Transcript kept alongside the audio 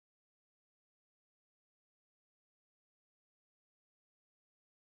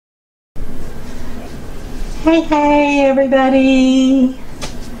Hey everybody!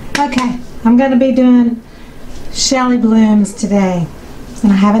 Okay, I'm going to be doing Shelee blooms today,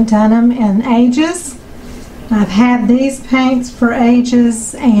 and I haven't done them in ages. I've had these paints for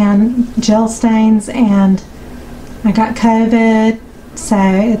ages and gel stains, and I got COVID, so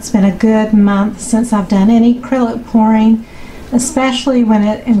it's been a good month since I've done any acrylic pouring, especially when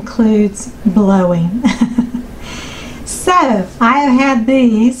it includes blowing. So, I have had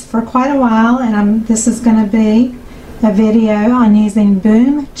these for quite a while, and this is going to be a video on using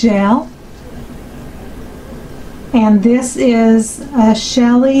Boom Gel. And this is a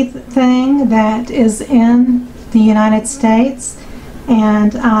Shelee thing that is in the United States,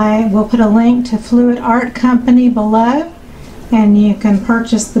 and I will put a link to Floetrol company below, and you can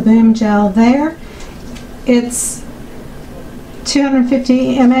purchase the Boom Gel there. It's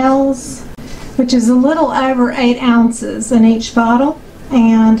 250 mLs. Which is a little over 8 ounces in each bottle.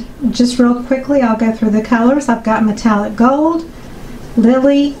 And just real quickly, I'll go through the colors. I've got metallic gold,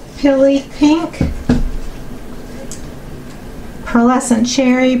 lily pilly pink, pearlescent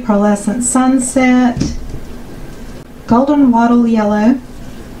cherry, pearlescent sunset, golden wattle yellow,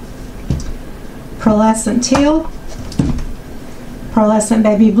 pearlescent teal, pearlescent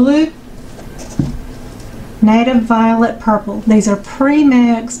baby blue, native violet purple. These are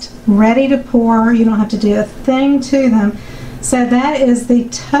pre-mixed, ready to pour. You don't have to do a thing to them. So that is the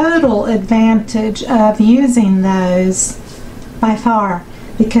total advantage of using those by far,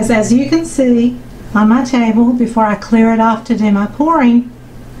 because as you can see on my table before I clear it off to do my pouring,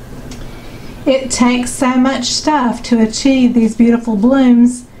 it takes so much stuff to achieve these beautiful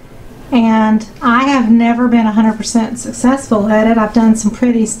blooms, and I have never been 100% successful at it. I've done some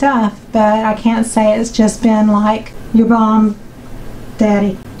pretty stuff, but I can't say it's just been like your bomb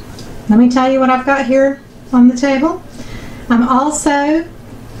daddy. Let me tell you what I've got here on the table. I'm also,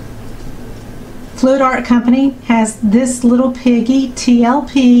 Floetrol company has this little Piggy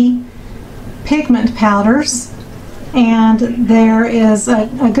TLP pigment powders, and there is a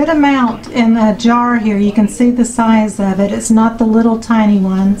good amount in a jar here. You can see the size of it. It's not the little tiny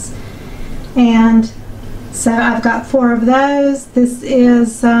ones. And so I've got 4 of those. This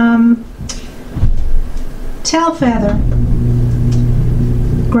is tail feather,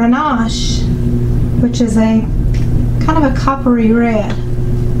 Grenache, which is a kind of a coppery red,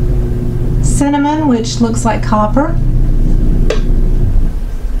 cinnamon, which looks like copper,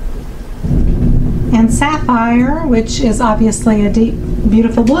 and sapphire, which is obviously a deep,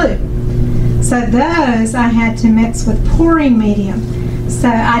 beautiful blue. So those I had to mix with pouring medium. So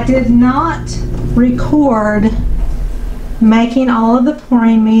I did not record making all of the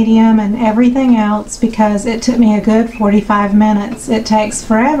pouring medium and everything else because it took me a good 45 minutes. It takes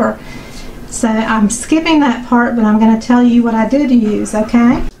forever. So I'm skipping that part, but I'm going to tell you what I did use,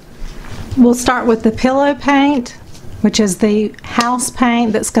 okay? We'll start with the pillow paint, which is the house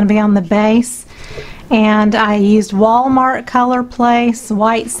paint that's going to be on the base. And I used Walmart ColorPlace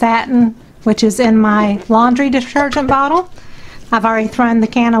white satin, which is in my laundry detergent bottle. I've already thrown the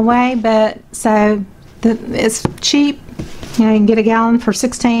can away, but so it's cheap. You know, you can get a gallon for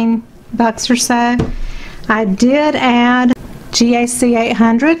 16 bucks or so. I did add GAC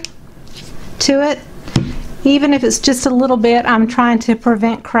 800 to it. Even if it's just a little bit, I'm trying to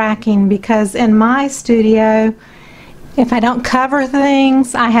prevent cracking, because in my studio, if I don't cover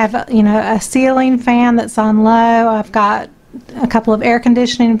things, I have, you know, a ceiling fan that's on low. I've got a couple of air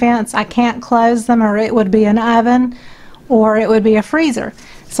conditioning vents. I can't close them, or it would be an oven, or it would be a freezer.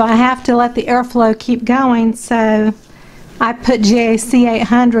 So I have to let the airflow keep going. So I put GAC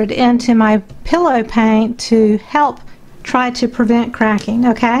 800 into my pillow paint to help try to prevent cracking,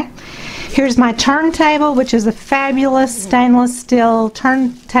 okay? Here's my turntable, which is a fabulous stainless steel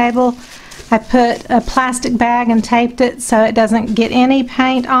turntable. I put a plastic bag and taped it so it doesn't get any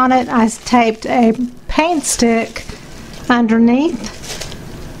paint on it. I taped a paint stick underneath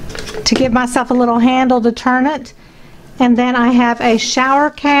to give myself a little handle to turn it. And then I have a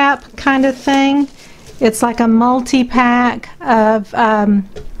shower cap kind of thing. It's like a multi-pack of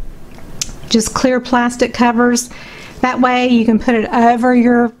just clear plastic covers. That way you can put it over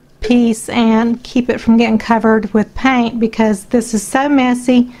your piece and keep it from getting covered with paint, because this is so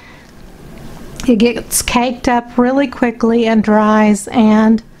messy. It gets caked up really quickly and dries,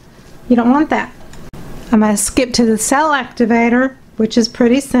 and you don't want that. I'm going to skip to the cell activator, which is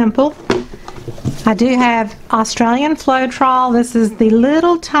pretty simple. I do have Australian Floetrol. This is the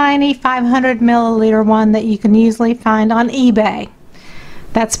little tiny 500 milliliter one that you can usually find on eBay.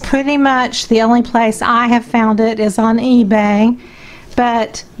 That's pretty much the only place I have found it, is on eBay.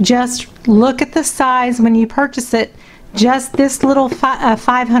 But just look at the size when you purchase it. Just this little 500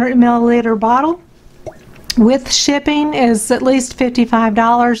 milliliter bottle with shipping is at least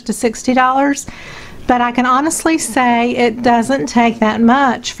 $55 to $60, but I can honestly say it doesn't take that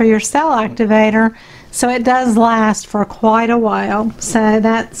much for your cell activator, so it does last for quite a while. So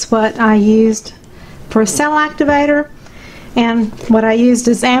that's what I used for a cell activator, and what I used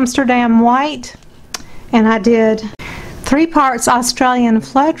is Amsterdam white, and I did 3 parts Australian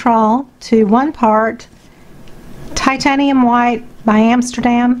Floetrol to 1 part titanium white by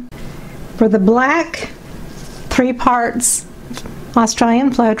Amsterdam. For the black, 3 parts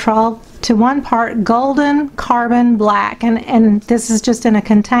Australian Floetrol to 1 part golden carbon black, and this is just in a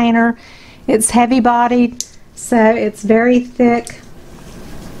container. It's heavy bodied, so it's very thick,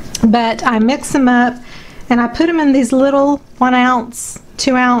 but I mix them up and I put them in these little 1 ounce,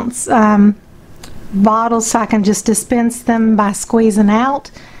 2 ounce bottles, so I can just dispense them by squeezing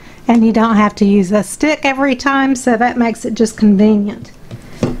out, and you don't have to use a stick every time, so that makes it just convenient.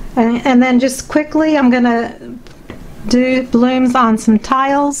 And then just quickly I'm gonna do blooms on some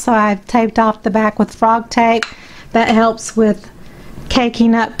tiles, so I've taped off the back with frog tape. That helps with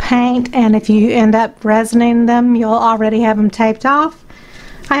caking up paint, and if you end up resining them, you'll already have them taped off.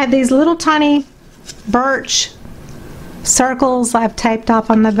 I have these little tiny birch circles I've taped off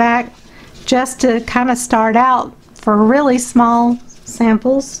on the back just to kind of start out for really small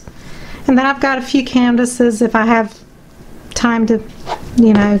samples. And then I've got a few canvases if I have time to,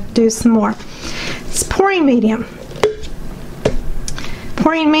 you know, do some more. It's pouring medium.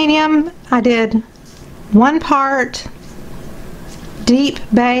 Pouring medium, I did 1 part deep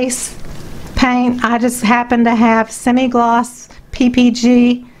base paint. I just happen to have semi-gloss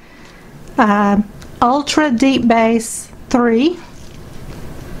PPG ultra deep base 3.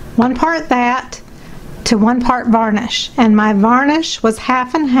 1 part that to 1 part varnish, and my varnish was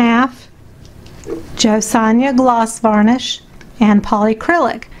half and half Jo Sonja Gloss Varnish and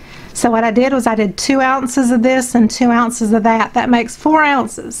Polycrylic. So what I did was I did 2 ounces of this and 2 ounces of that. That makes 4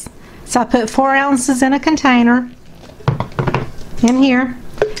 ounces. So I put 4 ounces in a container in here,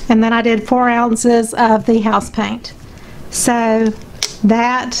 and then I did 4 ounces of the house paint. So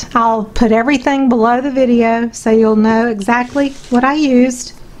that, I'll put everything below the video so you'll know exactly what I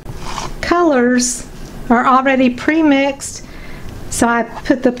used. Colors are already pre-mixed, so I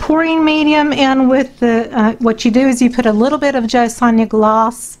put the pouring medium in with the, what you do is you put a little bit of Jo Sonja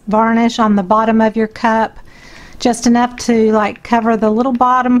Gloss Varnish on the bottom of your cup, just enough to like cover the little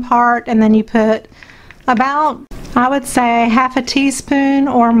bottom part, and then you put about, I would say, half a teaspoon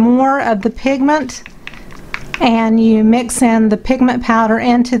or more of the pigment, and you mix in the pigment powder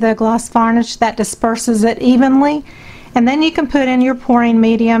into the gloss varnish. That disperses it evenly, and then you can put in your pouring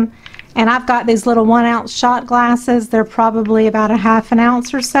medium. And I've got these little 1 ounce shot glasses. They're probably about a ½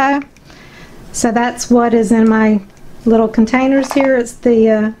 ounce or so. So that's what is in my little containers here. It's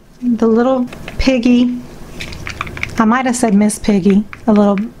the little Piggy. I might have said Miss Piggy a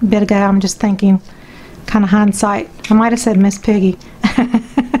little bit ago. I'm just thinking, kind of hindsight. I might have said Miss Piggy.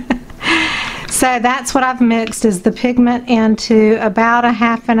 So that's what I've mixed, is the pigment into about a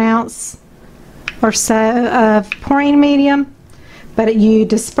 ½ ounce or so of pouring medium. But you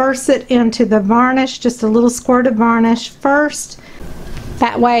disperse it into the varnish, just a little squirt of varnish first.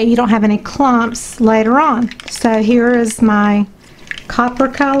 That way you don't have any clumps later on. So here is my copper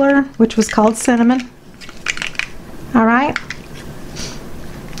color, which was called cinnamon. Alright.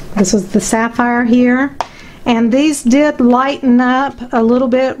 This was the sapphire here. And these did lighten up a little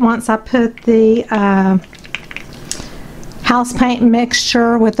bit once I put the house paint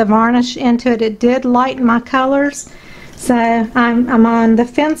mixture with the varnish into it. It did lighten my colors. So I'm on the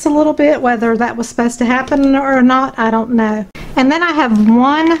fence a little bit whether that was supposed to happen or not. I don't know. And then I have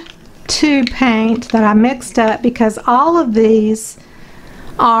 1 tube paint that I mixed up, because all of these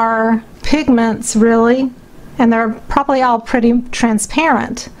are pigments really, and they're probably all pretty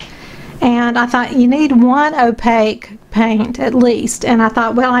transparent. And I thought you need 1 opaque paint at least, and I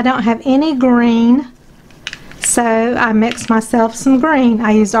thought, well, I don't have any green, so I mixed myself some green.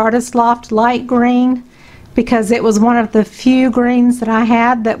 I used Artist Loft light green, because it was one of the few greens that I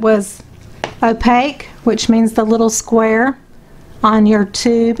had that was opaque, which means the little square on your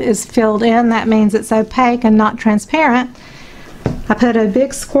tube is filled in. That means it's opaque and not transparent. I put a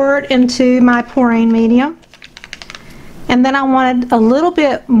big squirt into my pouring medium, and then I wanted a little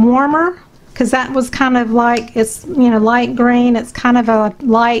bit warmer, because that was kind of like, it's, you know, light green, it's kind of a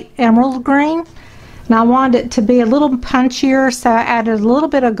light emerald green, and I wanted it to be a little punchier, so I added a little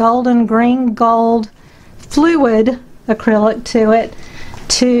bit of golden green gold fluid acrylic to it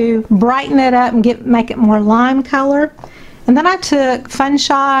to brighten it up and make it more lime color. And then I took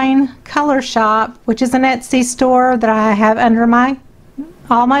Funshine Color Shop, which is an Etsy store that I have under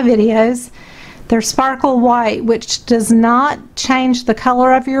all my videos. They're sparkle white, which does not change the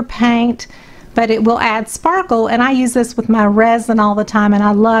color of your paint, but it will add sparkle, and I use this with my resin all the time and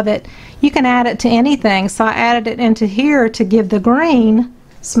I love it. You can add it to anything, so I added it into here to give the green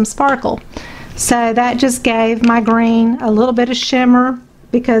some sparkle. So that just gave my green a little bit of shimmer,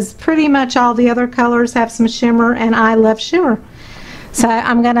 because pretty much all the other colors have some shimmer and I love shimmer. So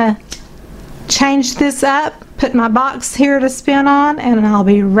I'm gonna change this up, put my box here to spin on, and I'll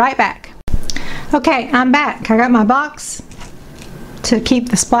be right back. Okay, I'm back. I got my box to keep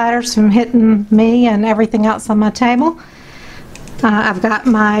the splatters from hitting me and everything else on my table. I've got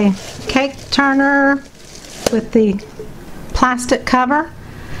my cake turner with the plastic cover.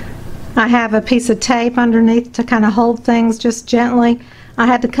 I have a piece of tape underneath to kind of hold things just gently. I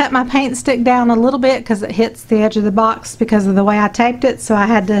had to cut my paint stick down a little bit because it hits the edge of the box because of the way I taped it, so I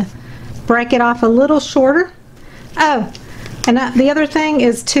had to break it off a little shorter. Oh, and the other thing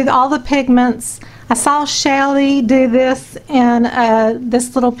is, to all the pigments, I saw Shelee do this in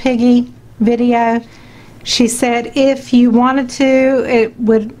this little Piggy video. She said if you wanted to, it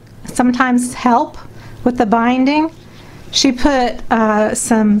would sometimes help with the binding. She put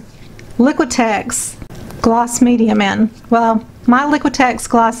some Liquitex Gloss Medium in. Well, my Liquitex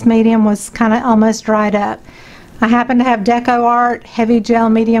Gloss Medium was kind of almost dried up. I happen to have DecoArt Heavy Gel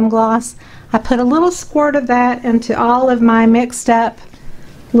Medium Gloss. I put a little squirt of that into all of my mixed up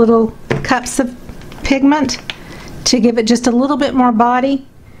little cups of pigment to give it just a little bit more body,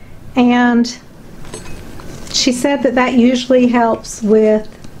 and she said that that usually helps with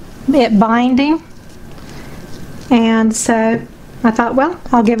it binding, and so I thought, well,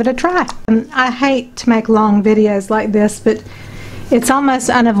 I'll give it a try. And I hate to make long videos like this, but it's almost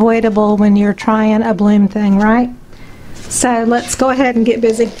unavoidable when you're trying a bloom thing, right? So let's go ahead and get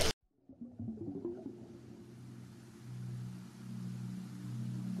busy.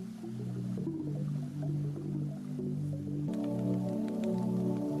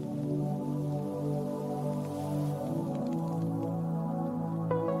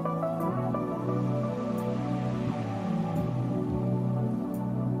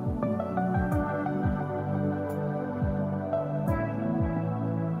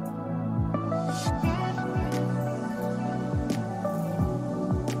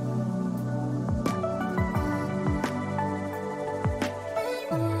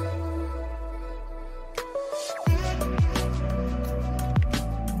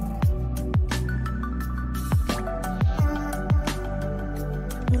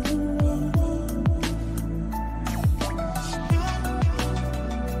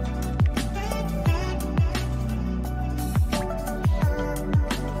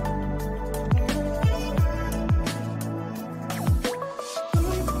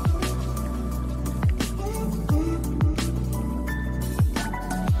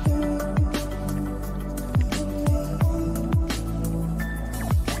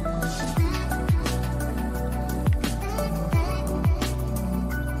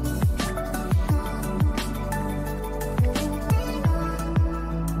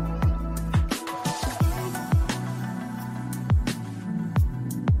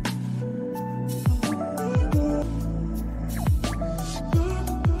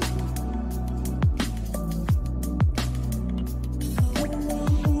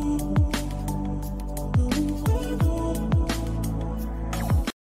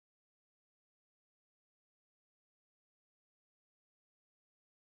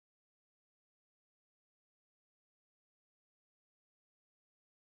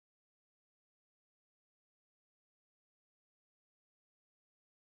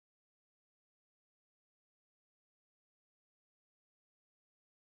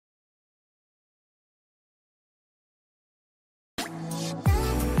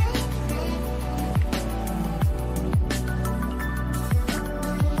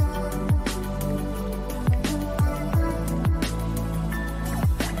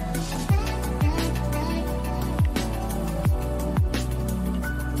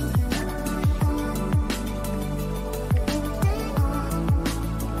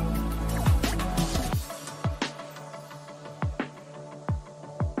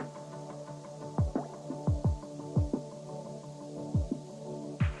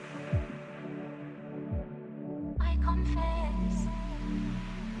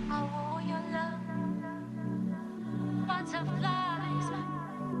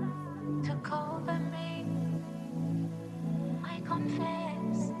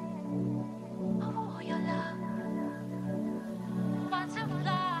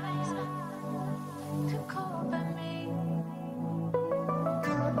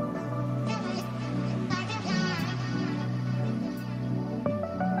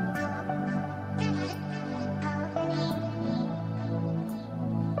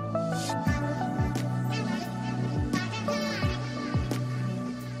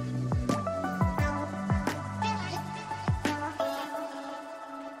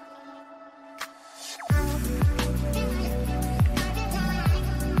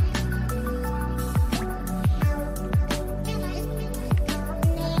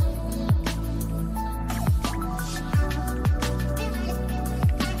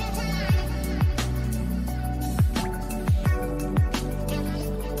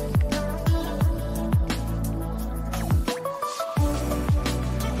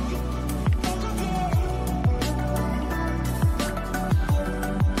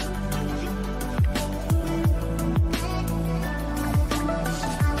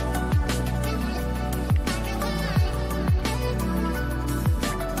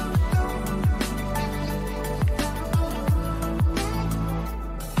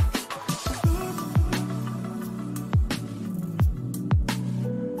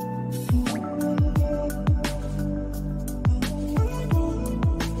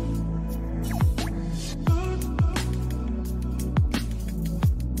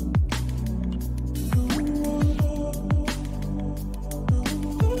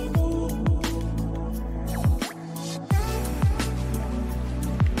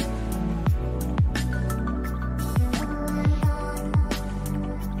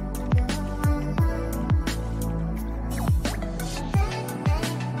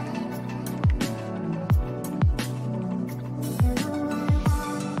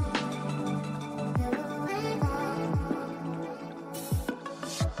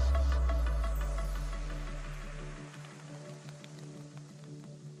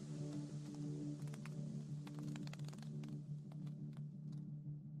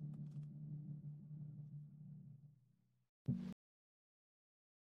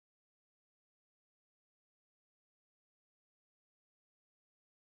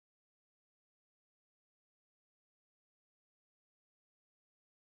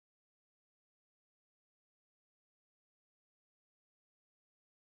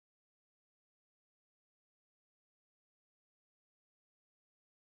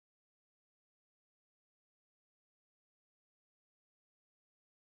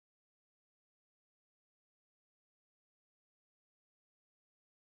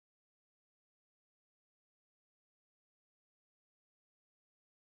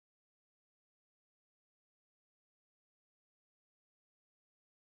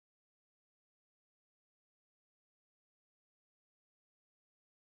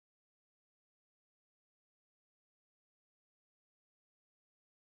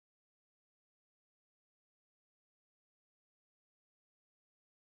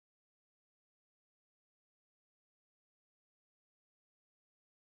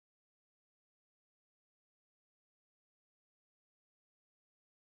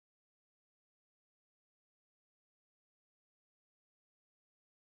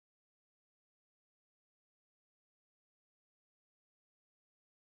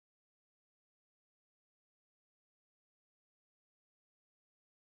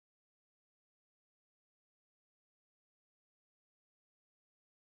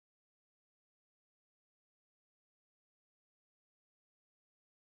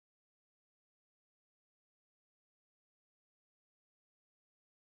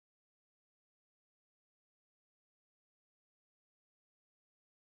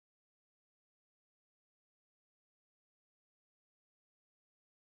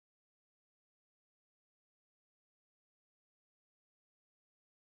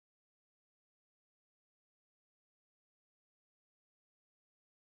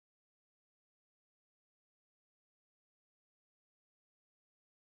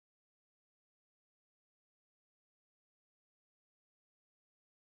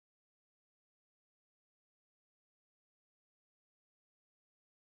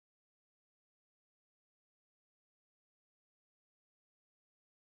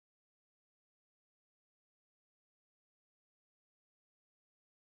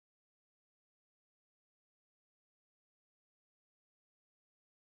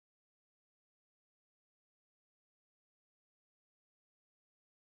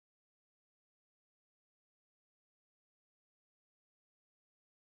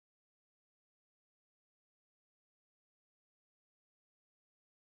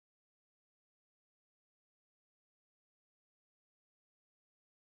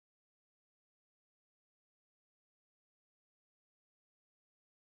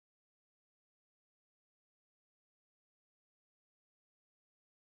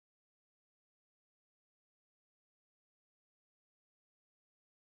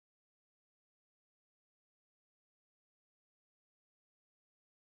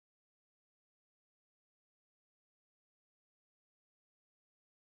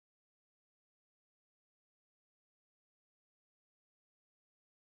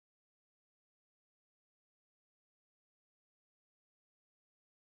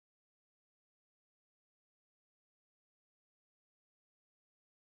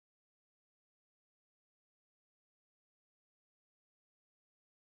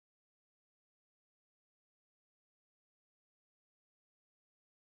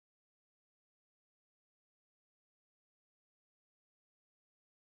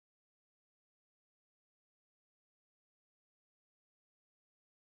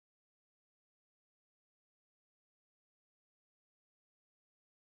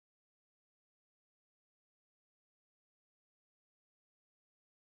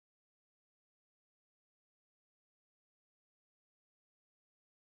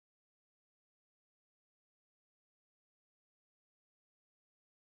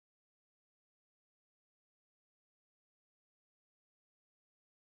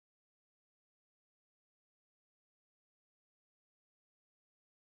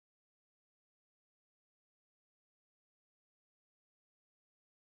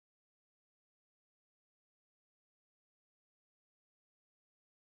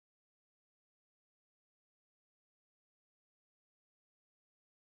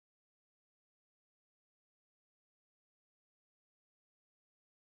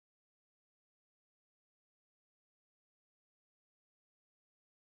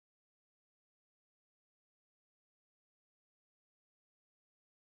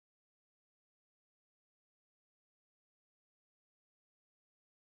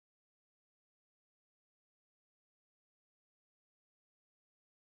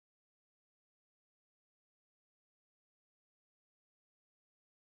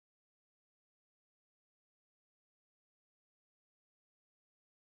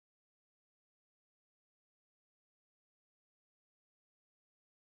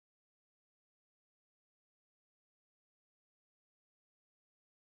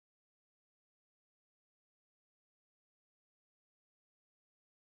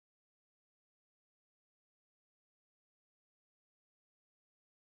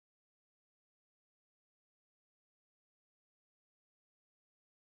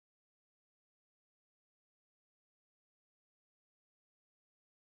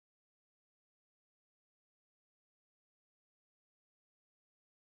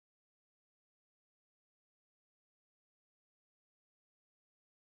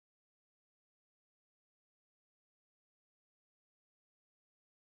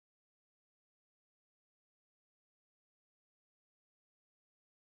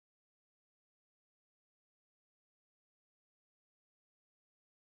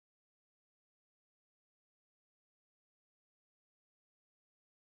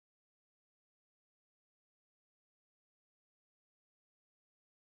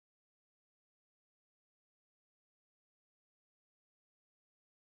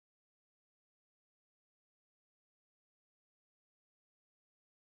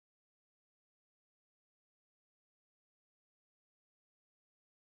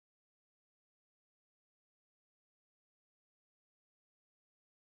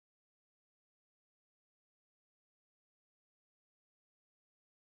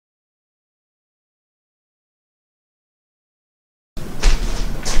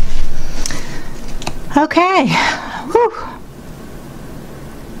 Okay, whew.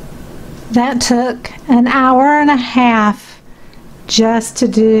 That took an hour and a half just to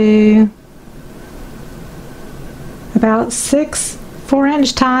do about 6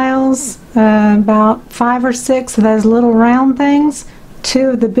 4-inch tiles, about 5 or 6 of those little round things,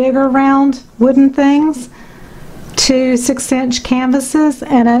 2 of the bigger round wooden things, 2 6-inch canvases,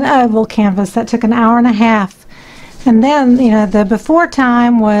 and an oval canvas. That took an hour and a half. And then, you know, the before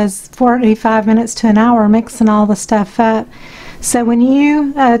time was 45 minutes to an hour mixing all the stuff up. So when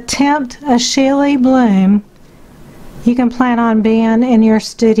you attempt a Shelee bloom, you can plan on being in your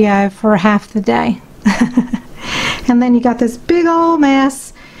studio for half the day. And then you got this big old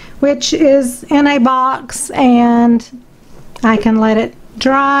mess, which is in a box, and I can let it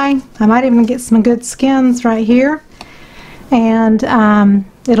dry. I might even get some good skins right here. And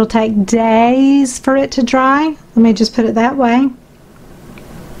it'll take days for it to dry. Let me just put it that way.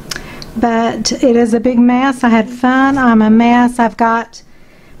 But it is a big mess. I had fun. I'm a mess. I've got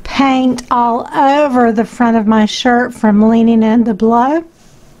paint all over the front of my shirt from leaning in to blow.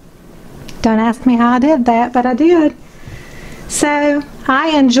 Don't ask me how I did that, but I did. So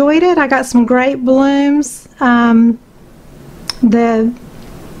I enjoyed it. I got some great blooms. The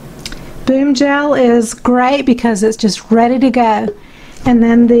Boom Gel is great because it's just ready to go. And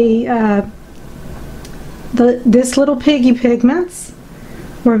then this little Piggy pigments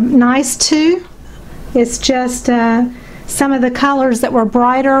were nice too. It's just some of the colors that were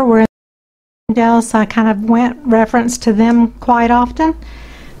brighter were in the gel, so I kind of went reference to them quite often.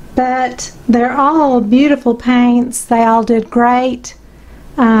 But they're all beautiful paints. They all did great.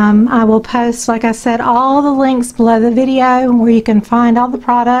 I will post, like I said, all the links below the video where you can find all the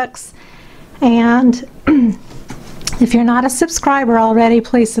products. And if you're not a subscriber already,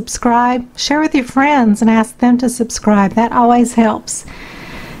 please subscribe. Share with your friends and ask them to subscribe. That always helps.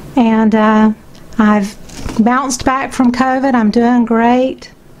 And I've bounced back from COVID. I'm doing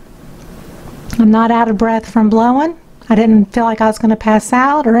great. I'm not out of breath from blowing. I didn't feel like I was going to pass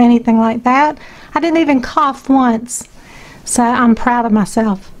out or anything like that. I didn't even cough once. So I'm proud of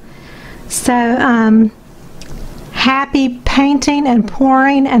myself. So happy painting and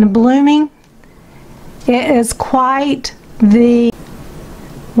pouring and blooming. It is quite the,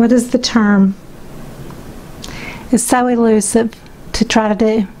 what is the term? It's so elusive to try to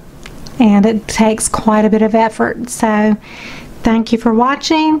do. And it takes quite a bit of effort. So thank you for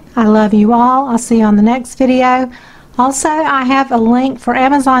watching. I love you all. I'll see you on the next video. Also, I have a link for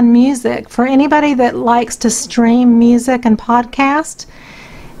Amazon Music for anybody that likes to stream music and podcast.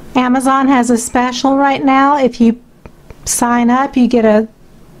 Amazon has a special right now. If you sign up, you get a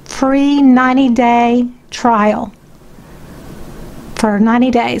free 90-day trial for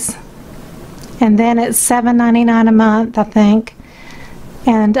 90 days. And then it's $7.99 a month, I think.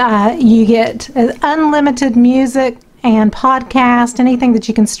 And you get unlimited music and podcast, anything that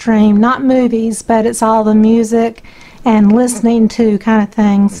you can stream, not movies, but it's all the music and listening to kind of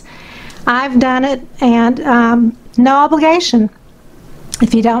things. I've done it, and no obligation.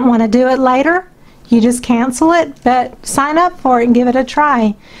 If you don't want to do it later, you just cancel it, but sign up for it and give it a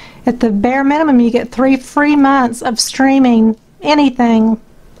try. At the bare minimum, you get 3 free months of streaming anything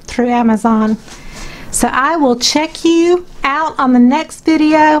through Amazon. So I will check you out on the next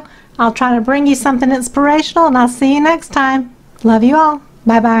video. I'll try to bring you something inspirational, and I'll see you next time. Love you all.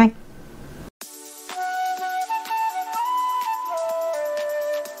 Bye-bye.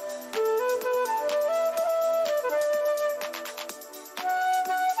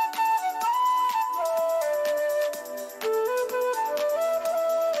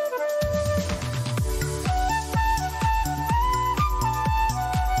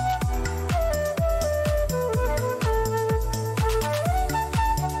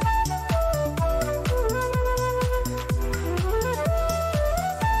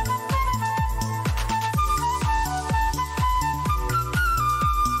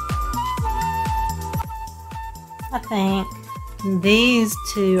 I think these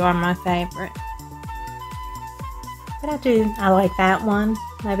two are my favorite. But I like that one.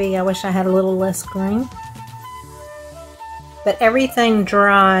 Maybe I wish I had a little less green. But everything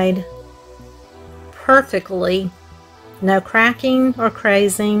dried perfectly. No cracking or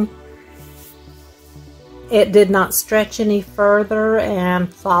crazing. It did not stretch any further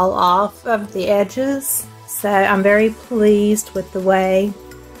and fall off of the edges. So I'm very pleased with the way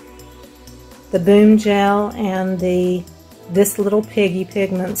the Boom Gel and this little Piggy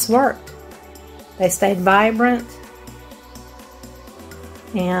pigments worked. They stayed vibrant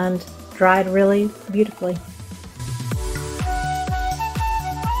and dried really beautifully.